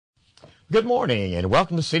Good morning and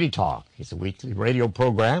welcome to City Talk. It's a weekly radio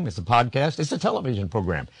program, it's a podcast, it's a television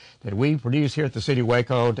program that we produce here at the City of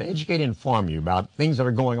Waco to educate and inform you about things that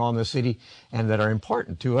are going on in the city and that are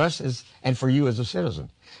important to us and for you as a citizen.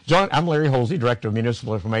 I'm Larry Holsey, Director of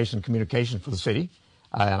Municipal Information and Communication for the city.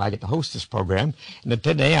 And I get to host this program. And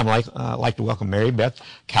today I'd like to welcome Mary Beth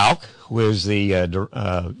Kalk, who is the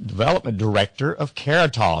Development Director of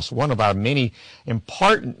Caritas, one of our many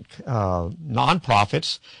important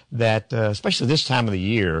nonprofits that, especially this time of the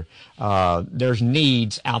year, there's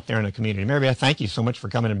needs out there in the community. Mary Beth, thank you so much for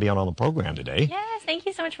coming and being on the program today. Yes, thank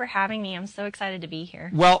you so much for having me. I'm so excited to be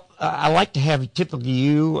here. Well, I like to have typically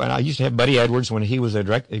you, and I used to have Buddy Edwards when he was a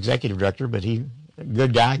executive director, but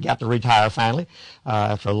good guy, got to retire finally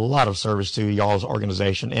after a lot of service to y'all's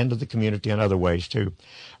organization and to the community in other ways too.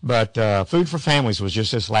 But Food for Families was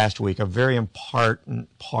just this last week, a very important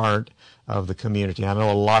part of the community. I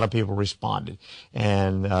know a lot of people responded,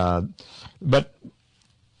 and but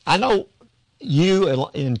I know you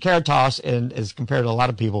in Caritas, and as compared to a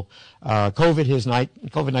lot of people,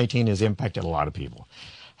 COVID-19 has impacted a lot of people.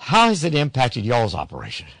 How has it impacted y'all's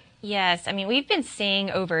operation? Yes, I mean, we've been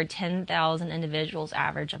seeing over 10,000 individuals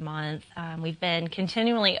average a month. We've been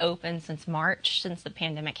continually open since March, since the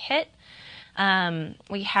pandemic hit.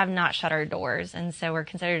 We have not shut our doors, and so we're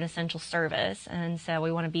considered an essential service. And so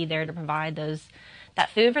we want to be there to provide that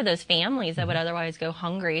food for those families that would otherwise go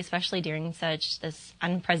hungry, especially during this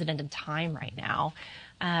unprecedented time right now.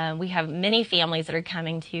 We have many families that are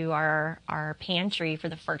coming to our pantry for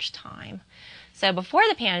the first time. So before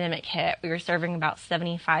the pandemic hit, we were serving about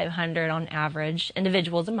 7,500 on average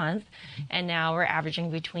individuals a month, and now we're averaging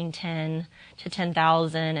between 10 to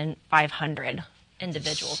 10,000 and 500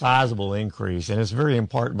 individuals. Sizable increase, and it's very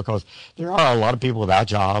important because there are a lot of people without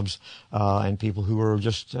jobs and people who are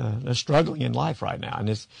just struggling in life right now, and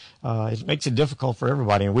it makes it difficult for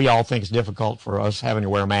everybody. And we all think it's difficult for us having to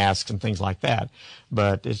wear masks and things like that,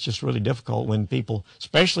 but it's just really difficult when people,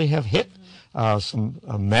 especially, have hit some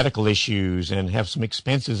medical issues and have some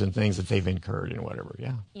expenses and things that they've incurred and whatever.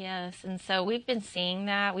 Yeah. Yes, and so we've been seeing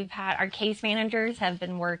that. Our case managers have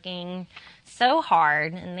been working so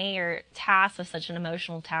hard, and they are tasked with such an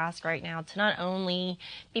emotional task right now to not only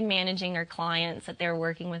be managing their clients that they're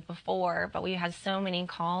working with before, but we had so many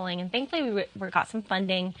calling, and thankfully we got some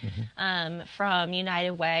funding from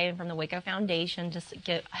United Way and from the Waco Foundation just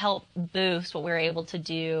to help boost what we're able to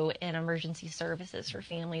do in emergency services for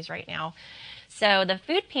families right now. So the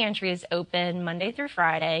food pantry is open Monday through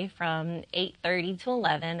Friday from 8:30 to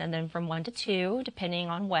 11, and then from 1 to 2, depending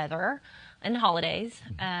on weather and holidays.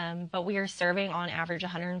 But we are serving on average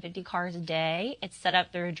 150 cars a day. It's set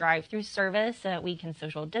up through a drive-through service so that we can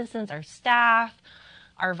social distance our staff,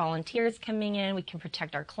 our volunteers coming in. We can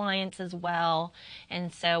protect our clients as well.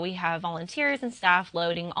 And so we have volunteers and staff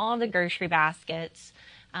loading all of the grocery baskets,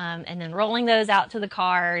 and then rolling those out to the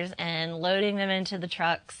cars and loading them into the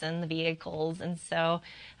trucks and the vehicles. And so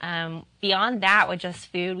beyond that, with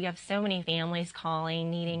just food, we have so many families calling,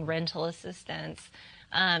 needing rental assistance,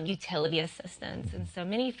 utility assistance. And so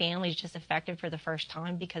many families just affected for the first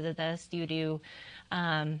time because of this due to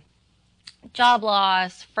job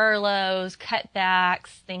loss, furloughs, cutbacks,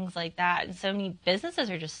 things like that. And so many businesses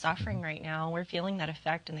are just suffering right now. We're feeling that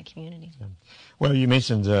effect in the community. Well, you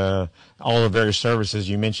mentioned all the various services.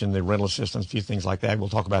 You mentioned the rental assistance, a few things like that. We'll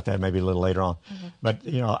talk about that maybe a little later on. But,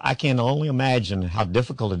 I can only imagine how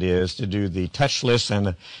difficult it is to do the touchless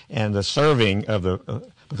and the serving of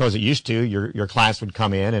the because it used to, your clients would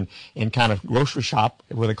come in and kind of grocery shop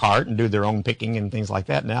with a cart and do their own picking and things like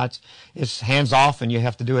that. Now it's hands off, and you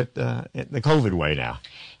have to do it the COVID way now.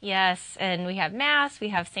 Yes, and we have masks, we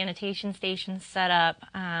have sanitation stations set up.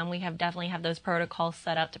 We definitely have those protocols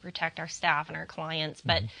set up to protect our staff and our clients.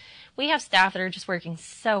 But we have staff that are just working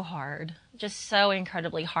so hard, just so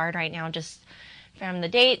incredibly hard right now, just from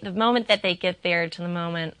the moment that they get there to the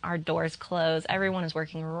moment our doors close. Everyone is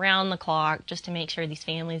working around the clock just to make sure these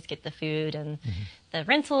families get the food and the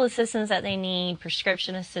rental assistance that they need,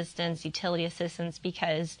 prescription assistance, utility assistance,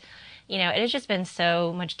 because, it has just been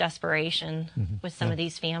so much desperation with some of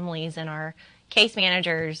these families, and our case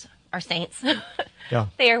managers are saints. Yeah.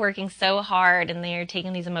 They are working so hard, and they are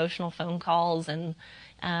taking these emotional phone calls, and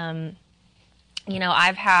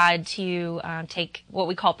I've had to take what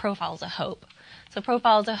we call profiles of hope. So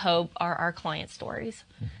profiles of hope are our client stories.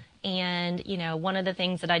 And, one of the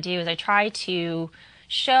things that I do is I try to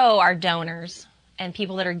show our donors and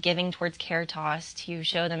people that are giving towards Caritas, to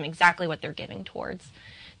show them exactly what they're giving towards,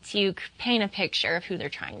 to paint a picture of who they're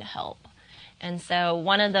trying to help. And so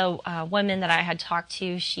one of the women that I had talked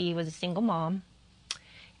to, she was a single mom,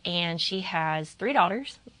 and she has 3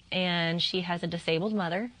 daughters, and she has a disabled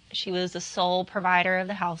mother, She was the sole provider of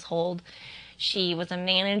the household. She was a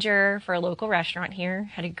manager for a local restaurant here,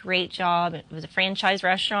 had a great job. It was a franchise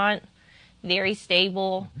restaurant, very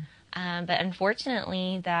stable. But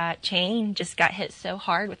unfortunately, that chain just got hit so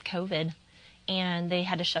hard with COVID, and they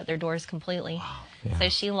had to shut their doors completely. Wow. Yeah. So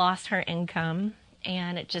she lost her income,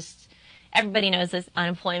 and it just, everybody knows this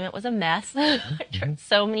unemployment was a mess.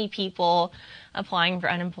 So many people applying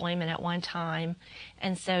for unemployment at one time.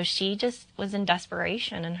 And so she just was in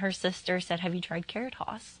desperation, and her sister said, "Have you tried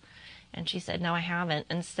Caritas?" And she said, "No, I haven't."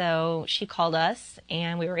 And so she called us,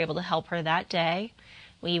 and we were able to help her that day.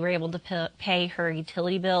 We were able to pay her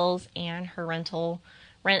utility bills and her rent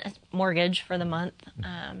mortgage for the month.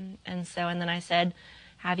 And then I said,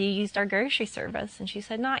 "Have you used our grocery service?" And she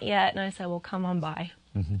said, "Not yet." And I said, "Well, come on by.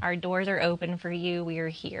 Our doors are open for you. We are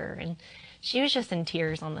here." And she was just in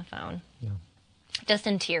tears on the phone. Yeah. Just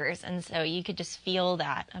in tears. And so you could just feel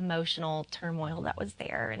that emotional turmoil that was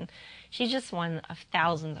there. And she's just one of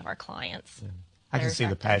thousands of our clients. Yeah. I can see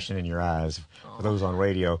the passion in your eyes. For those on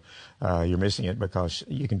radio, you're missing it because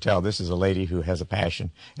you can tell this is a lady who has a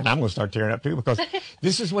passion. And I'm going to start tearing up too, because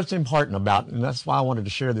this is what's important about, and that's why I wanted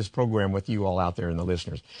to share this program with you all out there and the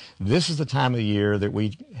listeners. This is the time of the year that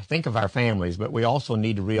we think of our families, but we also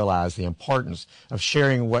need to realize the importance of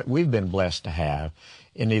sharing what we've been blessed to have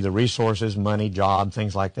in either resources, money, job,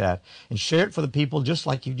 things like that, and share it for the people just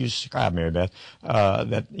like you just described, Mary Beth,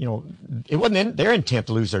 that, you know, it wasn't their intent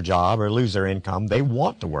to lose their job or lose their income. They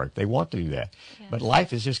want to work. They want to do that. Yes. But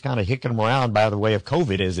life is just kind of hicking them around by the way of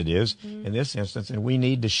COVID as it is in this instance, and we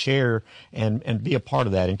need to share and be a part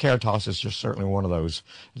of that. And Caritas is just certainly one of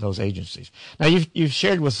those agencies. Now, you've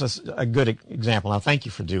shared with us a good example. Now, thank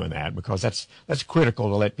you for doing that, because that's critical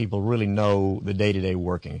to let people really know the day-to-day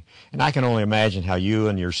working. And I can only imagine how you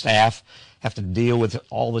and your staff have to deal with it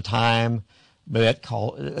all the time, but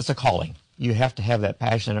it's a calling. You have to have that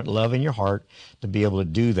passionate love in your heart to be able to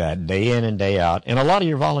do that day in and day out. And a lot of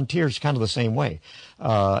your volunteers kind of the same way.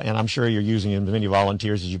 And I'm sure you're using as many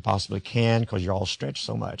volunteers as you possibly can, because you're all stretched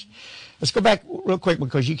so much. Let's go back real quick,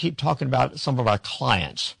 because you keep talking about some of our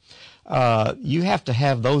clients. You have to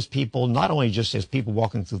have those people not only just as people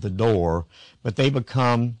walking through the door, but they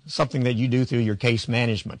become something that you do through your case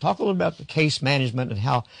management. Talk a little about the case management and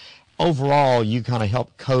how overall you kind of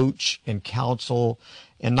help coach and counsel,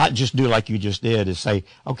 and not just do like you just did, is say,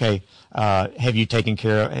 okay, have you taken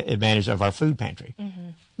advantage of our food pantry?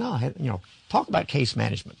 No, talk about case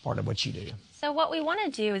management, part of what you do. So what we want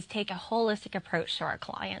to do is take a holistic approach to our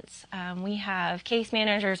clients. We have case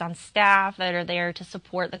managers on staff that are there to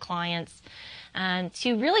support the clients,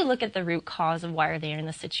 to really look at the root cause of why they're in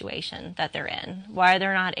the situation that they're in, why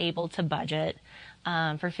they're not able to budget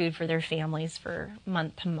for food for their families for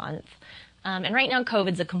month to month. And right now,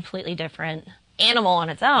 COVID's a completely different animal on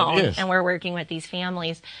its own, and we're working with these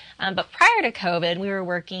families. But prior to COVID, we were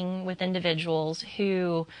working with individuals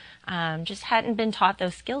who just hadn't been taught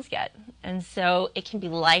those skills yet. And so it can be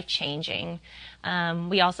life-changing.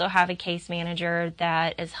 We also have a case manager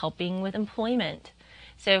that is helping with employment.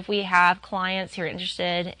 So if we have clients who are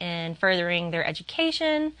interested in furthering their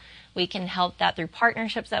education, we can help that through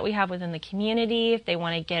partnerships that we have within the community. If they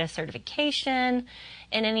want to get a certification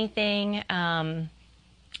in anything,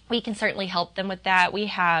 we can certainly help them with that. We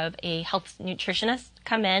have a health nutritionist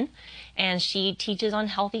come in, and she teaches on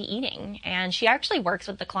healthy eating. And she actually works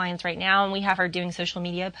with the clients right now, and we have her doing social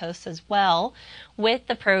media posts as well with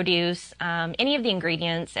the produce, any of the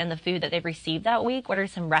ingredients and the food that they've received that week. What are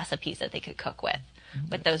some recipes that they could cook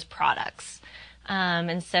with those products?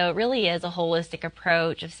 And so it really is a holistic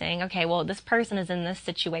approach of saying, okay, well, this person is in this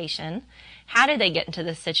situation. How did they get into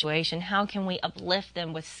this situation? How can we uplift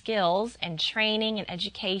them with skills and training and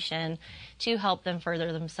education to help them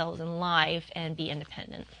further themselves in life and be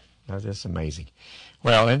independent? That's amazing.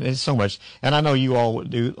 Well, and it's so much. And I know you all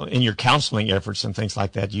do in your counseling efforts and things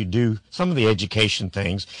like that. You do some of the education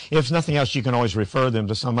things. If nothing else, you can always refer them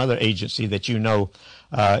to some other agency that you know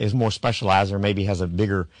is more specialized, or maybe has a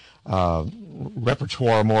bigger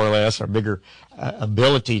repertoire, more or less, or bigger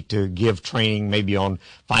ability to give training, maybe on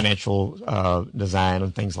financial design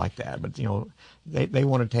and things like that. But they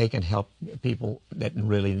want to take and help people that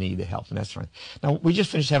really need the help, and that's right. Now, we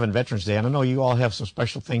just finished having Veterans Day, and I know you all have some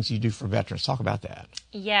special things you do for veterans. Talk about that.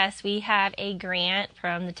 Yes, we have a grant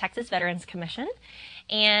from the Texas Veterans Commission,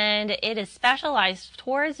 and it is specialized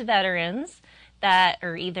towards veterans that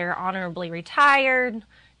are either honorably retired,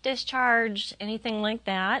 discharged, anything like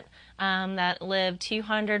that, that live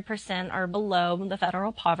 200% or below the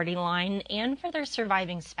federal poverty line, and for their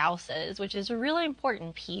surviving spouses, which is a really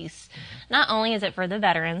important piece. Not only is it for the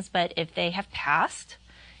veterans, but if they have passed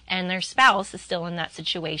and their spouse is still in that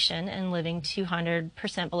situation and living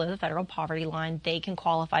 200% below the federal poverty line, they can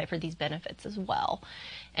qualify for these benefits as well.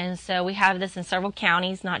 And so we have this in several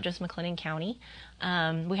counties, not just McLennan County.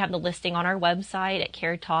 We have the listing on our website at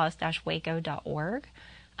caritas-waco.org.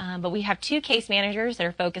 But we have 2 case managers that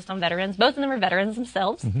are focused on veterans. Both of them are veterans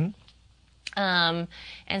themselves. And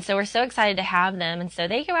so we're so excited to have them. And so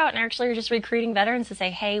they go out and actually are just recruiting veterans to say,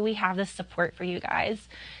 hey, we have this support for you guys.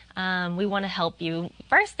 We want to help you.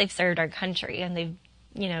 First, they've served our country, and they've,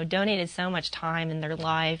 donated so much time in their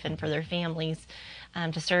life and for their families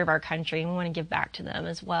to serve our country. And we want to give back to them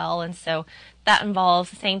as well. And so that involves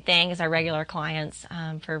the same thing as our regular clients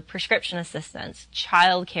for prescription assistance,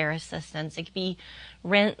 child care assistance. It could be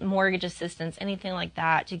rent, mortgage assistance, anything like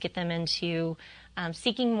that to get them into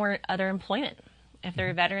seeking more other employment. If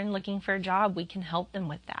they're a veteran looking for a job, we can help them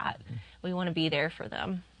with that. We want to be there for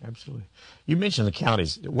them. Absolutely. You mentioned the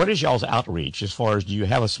counties. What is y'all's outreach as far as, do you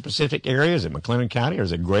have a specific area? Is it McLennan County, or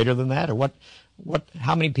is it greater than that? Or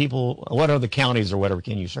how many people, what other counties or whatever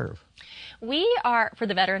can you serve? We are, for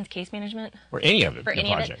the veterans case management. For any of it, for the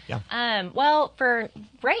any project, of it. yeah. Well, for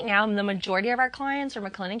right now, the majority of our clients are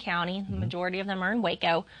McLennan County. The majority of them are in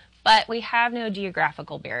Waco. But we have no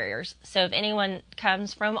geographical barriers. So if anyone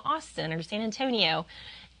comes from Austin or San Antonio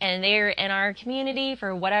and they're in our community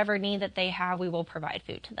for whatever need that they have, we will provide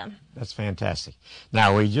food to them. That's fantastic.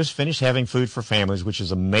 Now, we just finished having Food for Families, which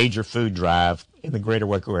is a major food drive in the greater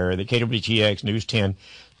Waco area. The KWTX News 10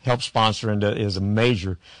 helps sponsor and is a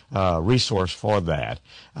major resource for that.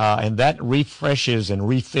 And that refreshes and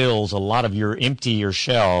refills a lot of your emptier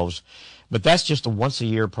shelves, but that's just a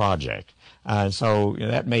once-a-year project. So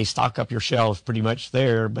that may stock up your shelves pretty much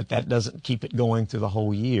there, but that doesn't keep it going through the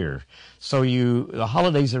whole year. So the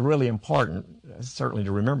holidays are really important, certainly,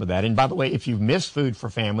 to remember that. And by the way, if you've missed Food for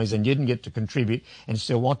Families and didn't get to contribute and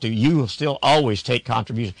still want to, you will still always take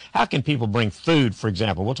contributions. How can people bring food, for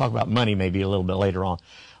example? We'll talk about money maybe a little bit later on.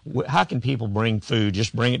 How can people bring food?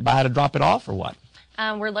 Just bring it by to drop it off, or what?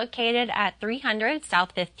 We're located at 300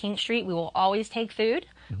 South 15th Street. We will always take food.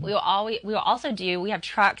 We have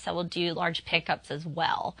trucks that will do large pickups as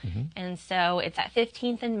well. And so it's at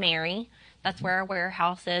 15th and Mary. That's where our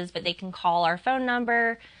warehouse is, but they can call our phone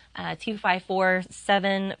number,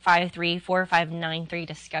 254-753-4593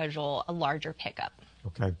 to schedule a larger pickup.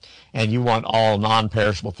 Okay. And you want all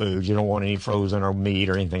non-perishable foods. You don't want any frozen or meat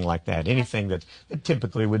or anything like that. Anything that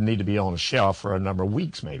typically would need to be on a shelf for a number of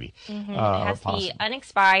weeks, maybe. It has to be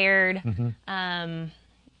unexpired,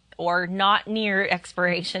 or not near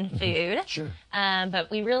expiration food. Sure. But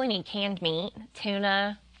we really need canned meat,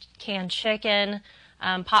 tuna, canned chicken,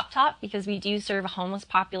 Pop-Top, because we do serve a homeless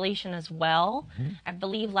population as well. I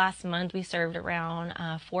believe last month we served around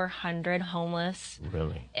 400 homeless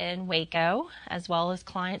in Waco, as well as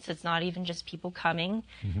clients. It's not even just people coming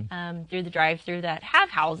through the drive-thru that have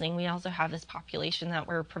housing. We also have this population that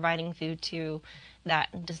we're providing food to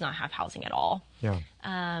that does not have housing at all. Yeah.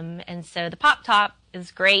 And so the Pop-Top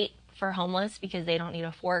is great for homeless because they don't need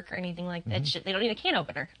a fork or anything like that. They don't need a can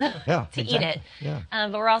opener to eat it. Yeah.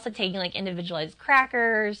 But we're also taking like individualized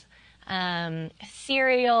crackers,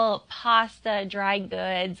 cereal, pasta, dry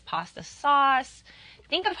goods, pasta sauce.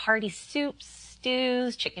 Think of hearty soups,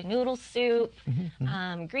 stews, chicken noodle soup,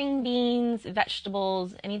 green beans,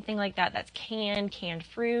 vegetables, anything like that that's canned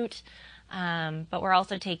fruit. But we're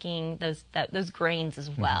also taking those grains as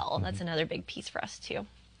well. That's another big piece for us too.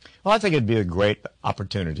 Well, I think it'd be a great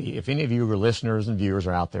opportunity. If any of you listeners and viewers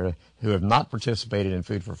are out there who have not participated in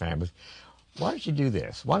Food for Families, why don't you do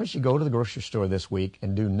this? Why don't you go to the grocery store this week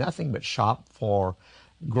and do nothing but shop for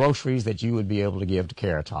groceries that you would be able to give to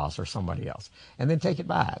Caritas or somebody else, and then take it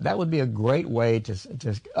by. That would be a great way to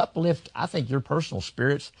uplift, I think, your personal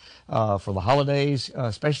spirits for the holidays,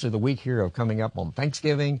 especially the week here of coming up on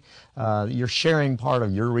Thanksgiving. You're sharing part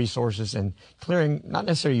of your resources and clearing not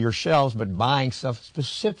necessarily your shelves, but buying stuff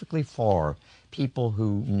specifically for people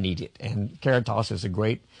who need it. And Caritas is a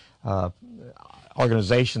great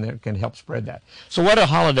organization that can help spread that. So what are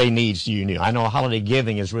holiday needs do you need? I know holiday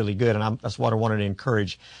giving is really good, and that's what I wanted to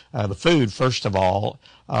encourage, the food first of all.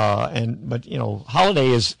 But holiday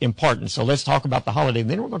is important. So let's talk about the holiday. And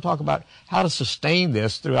then we're going to talk about how to sustain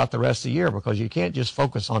this throughout the rest of the year, because you can't just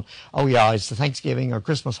focus on, it's the Thanksgiving or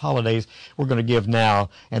Christmas holidays we're going to give now,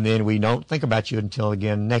 and then we don't think about you until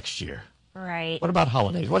again next year. Right. What about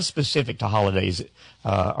holidays? What's specific to holidays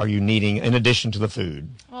are you needing in addition to the food?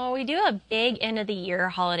 Well, we do a big end-of-the-year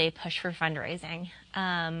holiday push for fundraising.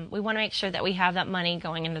 We want to make sure that we have that money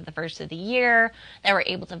going into the first of the year, that we're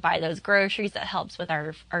able to buy those groceries. That helps with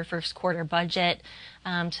our first quarter budget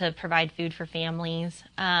to provide food for families.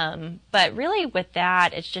 But really with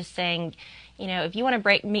that, it's just saying, if you want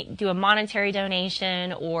to do a monetary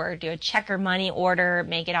donation or do a check or money order,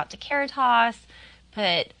 make it out to Caritas,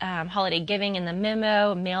 put holiday giving in the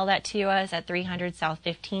memo, mail that to us at 300 South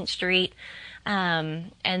 15th Street.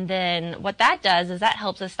 And then what that does is that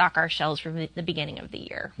helps us stock our shelves for the beginning of the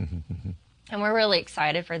year. And we're really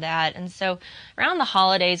excited for that. And so around the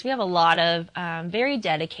holidays, we have a lot of very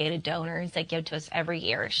dedicated donors that give to us every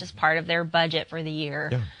year. It's just part of their budget for the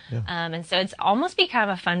year. And so it's almost become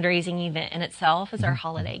a fundraising event in itself as our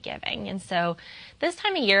holiday giving. And so this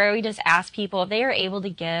time of year, we just ask people if they are able to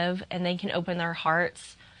give and they can open their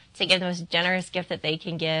hearts to give the most generous gift that they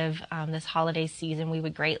can give this holiday season. We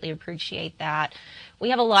would greatly appreciate that. We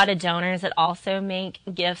have a lot of donors that also make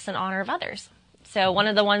gifts in honor of others. So one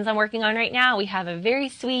of the ones I'm working on right now, we have a very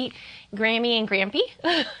sweet Grammy and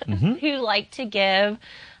Grampy who like to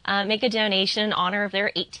make a donation in honor of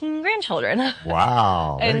their 18 grandchildren.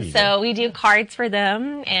 Wow. And so we do cards for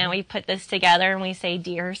them, and we put this together and we say,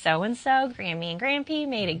 "Dear so-and-so, Grammy and Grampy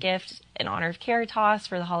made a gift in honor of Caritas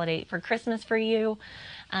for the holiday, for Christmas for you."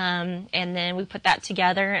 And then we put that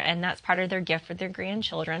together, and that's part of their gift for their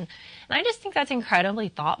grandchildren. And I just think that's incredibly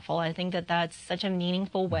thoughtful. I think that that's such a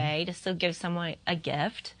meaningful way to still give someone a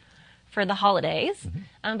gift for the holidays,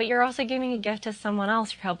 but you're also giving a gift to someone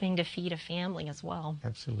else. You're helping to feed a family as well.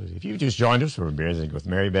 Absolutely. If you've just joined us, we're visiting with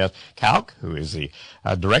Mary Beth Kalk, who is the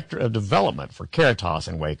Director of Development for Caritas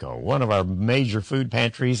in Waco, one of our major food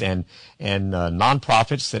pantries and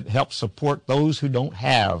nonprofits that help support those who don't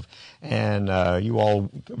have. And you all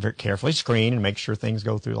very carefully screen and make sure things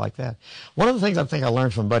go through like that. One of the things I think I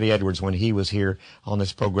learned from Buddy Edwards when he was here on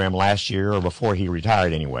this program last year, or before he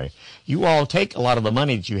retired anyway, you all take a lot of the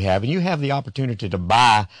money that you have, and you have the opportunity to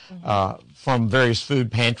buy from various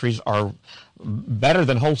food pantries or better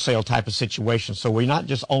than wholesale type of situations. So we're not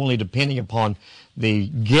just only depending upon the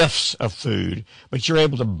gifts of food, but you're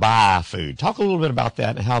able to buy food. Talk a little bit about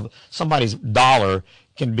that and how somebody's dollar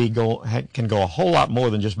can go a whole lot more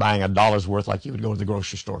than just buying $1 worth like you would go to the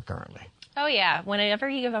grocery store currently. Oh, yeah. Whenever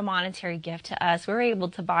you give a monetary gift to us, we're able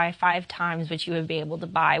to buy 5 times what you would be able to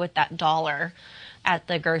buy with that dollar at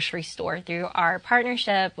the grocery store through our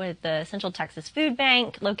partnership with the Central Texas Food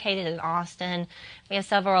Bank located in Austin. We have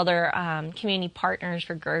several other community partners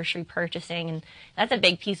for grocery purchasing, and that's a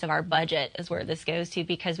big piece of our budget is where this goes to,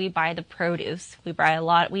 because we buy the produce. We buy a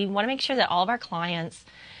lot. We want to make sure that all of our clients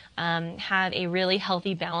have a really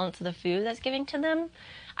healthy balance of the food that's given to them.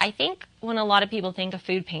 I think when a lot of people think of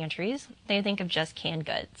food pantries, they think of just canned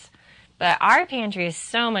goods. But our pantry is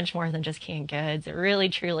so much more than just canned goods. It really,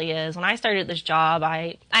 truly is. When I started this job,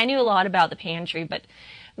 I knew a lot about the pantry, but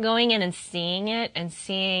going in and seeing it and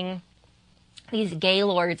seeing these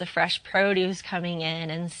gaylords of fresh produce coming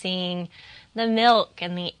in and seeing the milk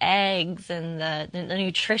and the eggs and the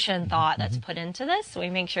nutrition thought that's put into this. So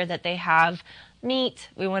we make sure that they have meat.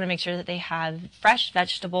 We want to make sure that they have fresh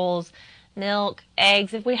vegetables, milk,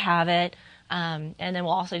 eggs if we have it. And then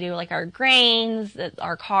we'll also do like our grains,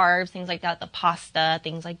 our carbs, things like that, the pasta,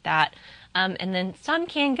 things like that. And then some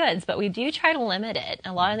canned goods, but we do try to limit it.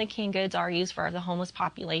 A lot of the canned goods are used for the homeless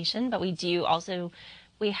population, but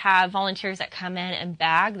we have volunteers that come in and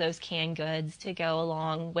bag those canned goods to go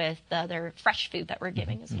along with the other fresh food that we're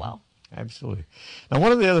giving as well. Absolutely. Now,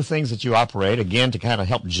 one of the other things that you operate, again, to kind of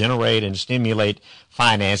help generate and stimulate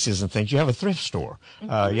finances and things, you have a thrift store. You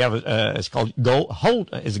have it's called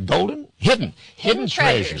Hidden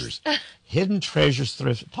Treasures. Hidden Treasures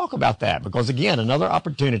Thrift. Talk about that, because again, another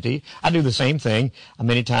opportunity. I do the same thing.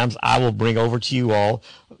 Many times I will bring over to you all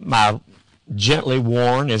my gently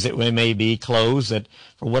worn, as it may be, clothes that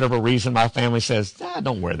for whatever reason my family says,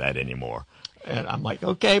 don't wear that anymore. And I'm like,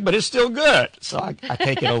 okay, but it's still good. So I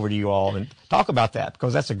take it over to you all and talk about that,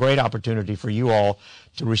 because that's a great opportunity for you all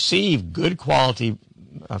to receive good quality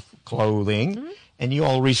clothing, and you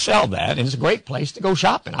all resell that. And it's a great place to go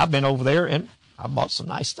shopping. I've been over there and I bought some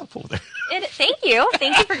nice stuff over there. Thank you.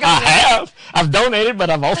 Thank you for going. I've donated,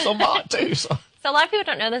 but I've also bought too. So a lot of people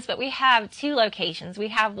don't know this, but we have 2 locations. We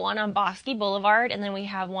have one on Bosque Boulevard, and then we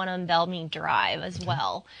have one on Bellmead Drive as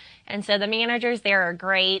well. And so the managers there are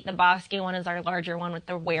great. The Bosque one is our larger one with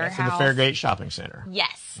the warehouse. That's in the Fairgate Shopping Center.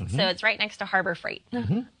 Yes. So it's right next to Harbor Freight.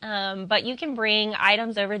 But you can bring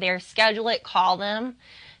items over there, schedule it, call them,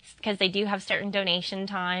 because they do have certain donation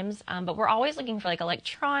times. But we're always looking for like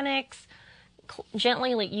electronics,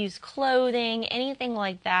 gently used clothing, anything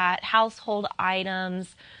like that, household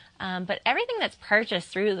items. But everything that's purchased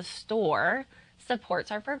through the store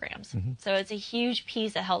supports our programs. So it's a huge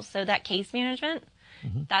piece that helps. So that case management,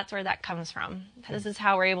 that's where that comes from. This is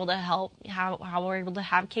how we're able to help, how we're able to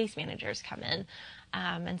have case managers come in.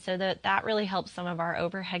 And so that really helps some of our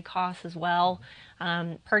overhead costs as well,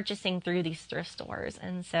 purchasing through these thrift stores.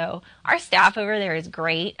 And so our staff over there is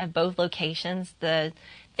great at both locations.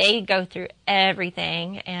 They go through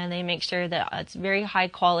everything and they make sure that it's very high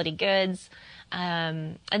quality goods.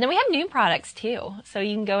 And then we have new products too. So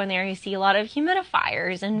you can go in there and you see a lot of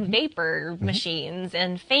humidifiers and vapor machines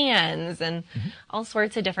and fans and all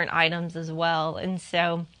sorts of different items as well. And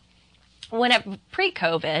so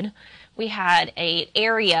pre-COVID, we had an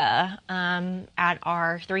area at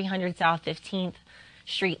our 300 South 15th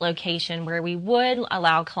Street location where we would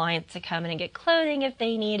allow clients to come in and get clothing if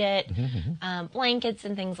they need it, blankets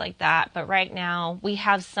and things like that. But right now we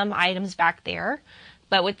have some items back there,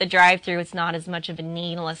 but with the drive-through, it's not as much of a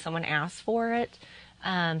need unless someone asks for it,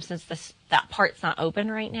 since that part's not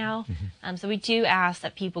open right now. So we do ask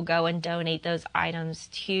that people go and donate those items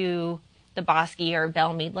to the Bosque or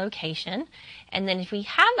Belmead location. And then if we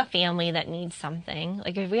have a family that needs something,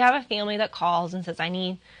 like if we have a family that calls and says, I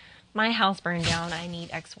need my house burned down, I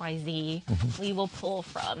need XYZ, we will pull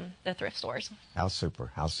from the thrift stores. How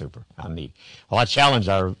super, how neat. Well, I challenge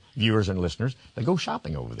our viewers and listeners to go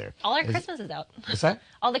shopping over there. All our Christmas is out. What's that?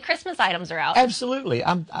 All the Christmas items are out. Absolutely.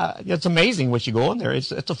 It's amazing what you go in there.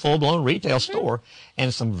 It's a full-blown retail store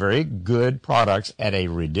and some very good products at a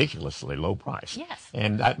ridiculously low price. Yes.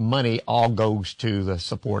 And that money all goes to the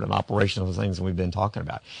support and operation of the things we've been talking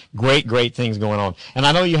about. Great things going on. And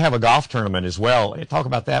I know you have a golf tournament as well. Talk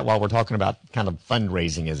about that while we're talking about kind of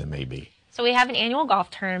fundraising as it may be. So we have an annual golf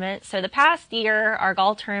tournament. So the past year, our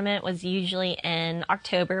golf tournament was usually in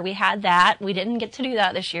October. We had that. We didn't get to do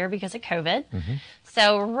that this year because of COVID.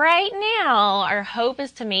 So right now, our hope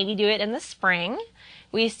is to maybe do it in the spring.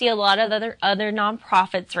 We see a lot of other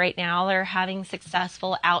nonprofits right now that are having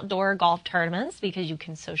successful outdoor golf tournaments because you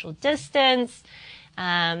can social distance.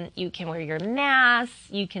 You can wear your mask.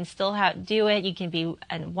 You can still do it. You can be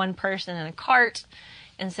one person in a cart.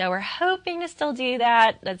 And so we're hoping to still do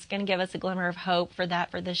that. That's going to give us a glimmer of hope for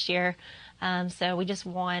that for this year. So we just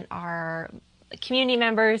want our community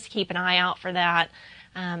members to keep an eye out for that.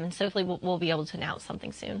 And so hopefully we'll be able to announce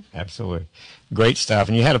something soon. Absolutely. Great stuff.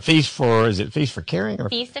 And you had a feast for, is it Feast for Caring? Or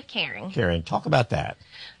Feast of Caring. Caring. Talk about that.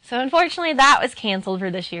 So unfortunately that was canceled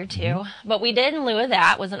for this year too. But we did in lieu of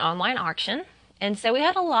that was an online auction. And so we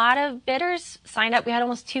had a lot of bidders signed up. We had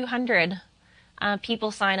almost 200 people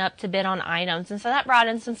sign up to bid on items. And so that brought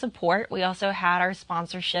in some support. We also had our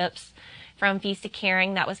sponsorships from Feast of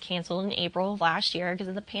Caring that was canceled in April of last year because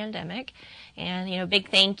of the pandemic. And, big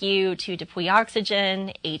thank you to Dupuy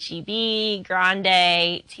Oxygen, HEB,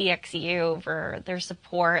 Grande, TXU for their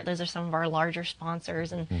support. Those are some of our larger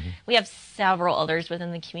sponsors. And we have several others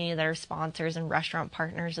within the community that are sponsors and restaurant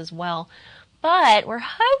partners as well. But we're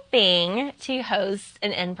hoping to host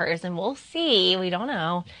an in-person. We'll see. We don't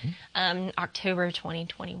know. October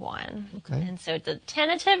 2021. Okay. And so the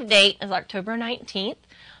tentative date is October 19th,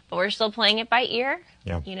 but we're still playing it by ear.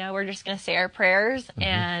 Yeah. We're just going to say our prayers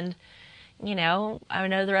and, I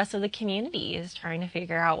know the rest of the community is trying to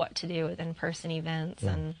figure out what to do with in-person events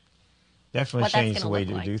and definitely change the way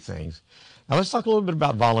to do things. Now let's talk a little bit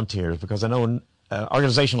about volunteers because I know an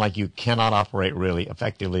organization like you cannot operate really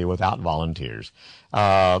effectively without volunteers.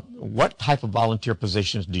 What type of volunteer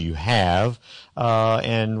positions do you have,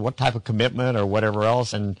 and what type of commitment or whatever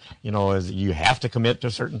else? And, is you have to commit to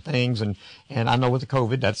certain things. And I know with the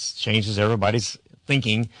COVID, that changes everybody's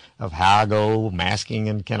thinking of how I go masking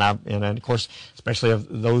and and of course, especially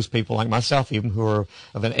of those people like myself, even who are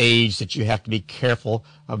of an age that you have to be careful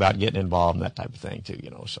about getting involved in that type of thing too,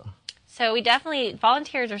 So we definitely,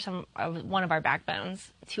 volunteers are one of our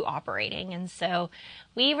backbones to operating. And so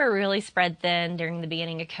we were really spread thin during the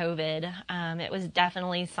beginning of COVID. It was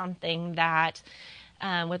definitely something that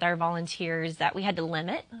with our volunteers that we had to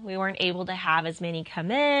limit. We weren't able to have as many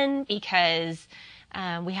come in because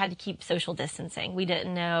we had to keep social distancing. We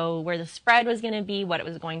didn't know where the spread was going to be, what it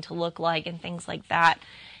was going to look like, and things like that.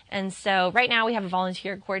 And so right now we have a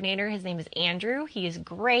volunteer coordinator. His name is Andrew. He is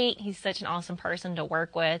great. He's such an awesome person to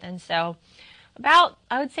work with. And so about,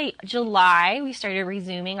 I would say, July, we started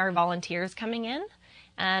resuming our volunteers coming in.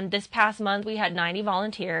 This past month, we had 90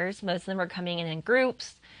 volunteers. Most of them are coming in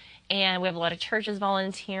groups. And we have a lot of churches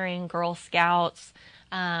volunteering, Girl Scouts,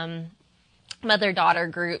 mother-daughter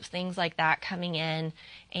groups, things like that coming in.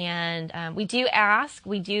 And we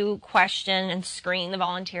do question and screen the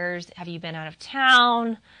volunteers. Have you been out of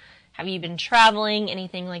town? Have you been traveling?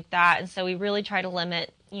 Anything like that. And so we really try to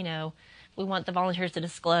limit, we want the volunteers to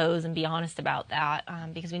disclose and be honest about that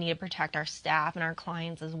because we need to protect our staff and our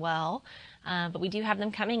clients as well. But we do have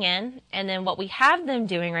them coming in. And then what we have them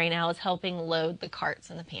doing right now is helping load the carts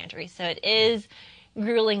in the pantry. So it is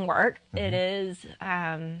grueling work. It is,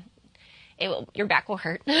 your back will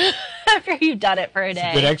hurt after you've done it for a day.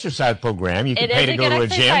 It's a good exercise program. You can It pay is to a go good to a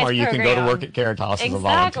gym, exercise or you can go to program. work at Caritas as a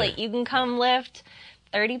volunteer. Exactly. You can come lift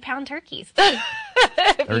 30-pound turkeys.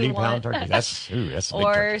 30-pound turkey. That's a big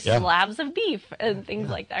or turkey. Yeah. slabs of beef and things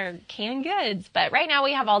like that, or canned goods. But right now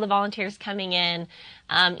we have all the volunteers coming in,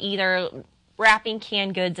 either wrapping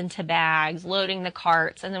canned goods into bags, loading the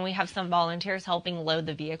carts, and then we have some volunteers helping load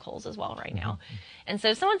the vehicles as well right now. And so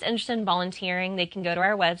if someone's interested in volunteering, they can go to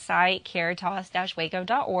our website,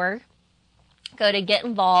 caritas-waco.org, go to Get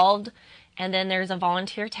Involved, and then there's a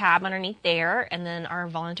volunteer tab underneath there, and then our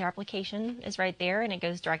volunteer application is right there, and it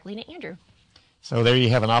goes directly to Andrew. So there you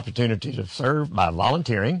have an opportunity to serve by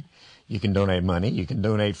volunteering. You can donate money. You can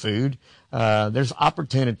donate food. There's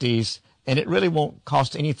opportunities, and it really won't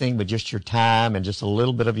cost anything but just your time and just a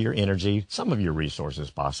little bit of your energy, some of your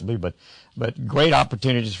resources possibly, but great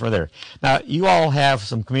opportunities for there. Now, you all have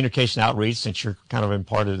some communication outreach since you're kind of in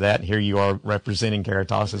part of that. Here you are representing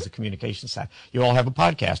Caritas as a communication side. You all have a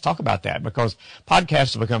podcast. Talk about that, because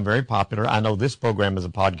podcasts have become very popular. I know this program is a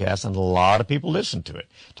podcast, and a lot of people listen to it.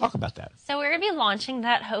 Talk about that. So we're going to be launching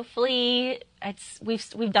that. Hopefully,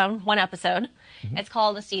 we've done one episode. It's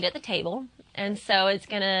called A Seat at the Table. And so it's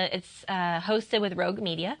hosted with Rogue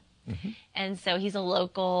Media. And so he's a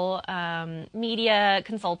local media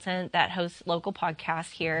consultant that hosts local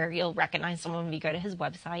podcasts here. You'll recognize some of them if you go to his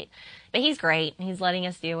website. But he's great. He's letting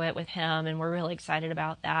us do it with him, and we're really excited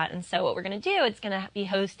about that. And so what we're going to do, it's going to be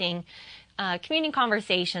hosting community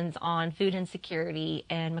conversations on food insecurity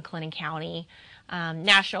in McLennan County,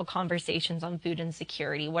 national conversations on food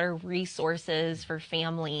insecurity. What are resources for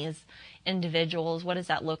families, individuals? What is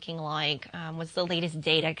that looking like? What's the latest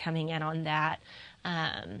data coming in on that?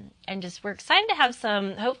 And just we're excited to have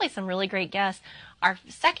hopefully some really great guests. Our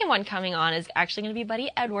second one coming on is actually going to be Buddy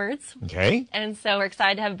Edwards. Okay. And so we're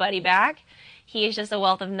excited to have Buddy back. He is just a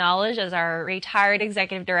wealth of knowledge as our retired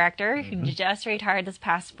executive director who just retired this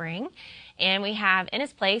past spring. And we have, in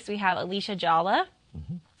his place, we have Alicia Jala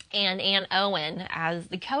and Ann Owen as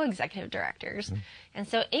the co-executive directors. And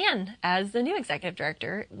so Ann, as the new executive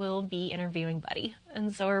director, will be interviewing Buddy.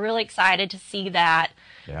 And so we're really excited to see that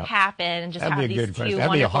happen and just have these two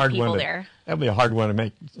wonderful people there. That'd be a hard one to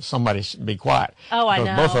make somebody be quiet. Oh, I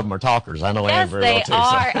know. Both of them are talkers. I know Ann very well, too.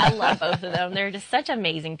 Yes, they are. I love both of them. They're just such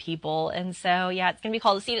amazing people. And so, yeah, it's going to be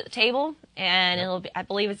called A Seat at the Table. And I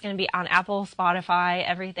believe it's going to be on Apple, Spotify,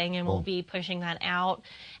 everything. And we'll be pushing that out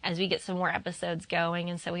as we get some more episodes going.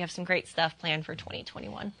 And so we have some great stuff planned for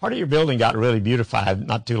 2021. Part of your building got really beautified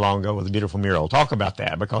not too long ago with a beautiful mural. Talk about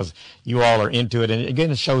that, because you all are into it. And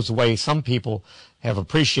again, it shows the way some people have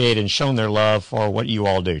appreciated and shown their love for what you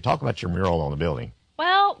all do. Talk about your mural on the building.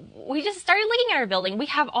 Well, we just started looking at our building. We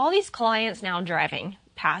have all these clients now driving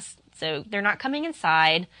past, so they're not coming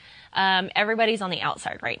inside. Everybody's on the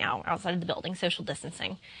outside right now, outside of the building, social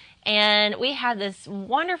distancing. And we have this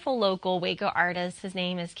wonderful local Waco artist. His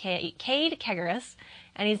name is Cade Kegaris,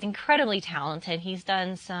 and he's incredibly talented. He's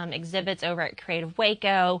done some exhibits over at Creative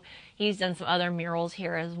Waco. He's done some other murals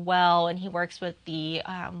here as well, and he works with the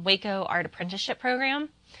Waco Art Apprenticeship Program.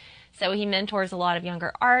 So he mentors a lot of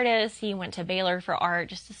younger artists. He went to Baylor for art,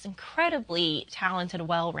 just this incredibly talented,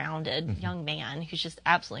 well-rounded young man who's just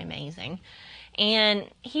absolutely amazing. And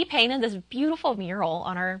he painted this beautiful mural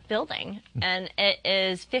on our building, and it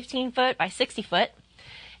is 15 foot by 60 foot.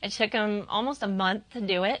 It took him almost a month to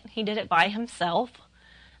do it. He did it by himself.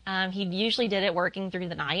 He usually did it working through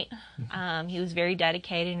the night. He was very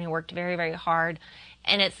dedicated, and he worked very, very hard.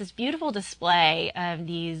 And it's this beautiful display of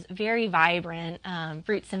these very vibrant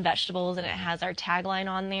fruits and vegetables, and it has our tagline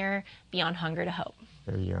on there, Beyond Hunger to Hope.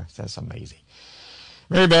 There you are. That's amazing.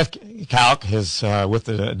 Mary Beth Kalk is with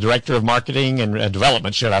the Director of Marketing and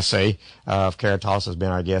Development, should I say, of Caritas, has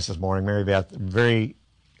been our guest this morning. Mary Beth, very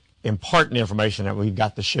important information that we've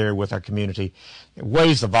got to share with our community,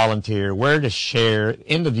 ways to volunteer, where to share,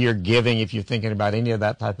 end of year giving if you're thinking about any of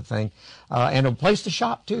that type of thing, and a place to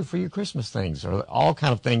shop too for your Christmas things, or all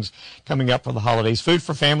kind of things coming up for the holidays. Food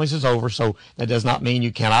for Families is over, so that does not mean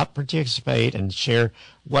you cannot participate and share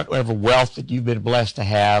whatever wealth that you've been blessed to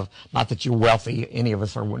have. Not that you're wealthy, any of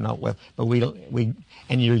us are not wealthy, but we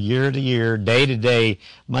and you're year to year, day to day,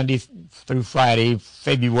 Monday through Friday,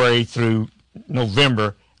 February through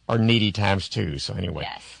November, are needy times too. So anyway,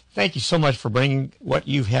 yes. Thank you so much for bringing what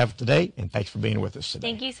you have today, and thanks for being with us today.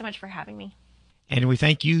 Thank you so much for having me. And we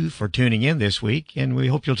thank you for tuning in this week, and we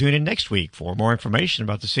hope you'll tune in next week for more information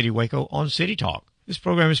about the City of Waco on City Talk. This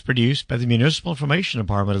program is produced by the Municipal Information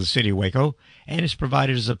Department of the City of Waco and is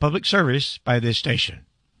provided as a public service by this station.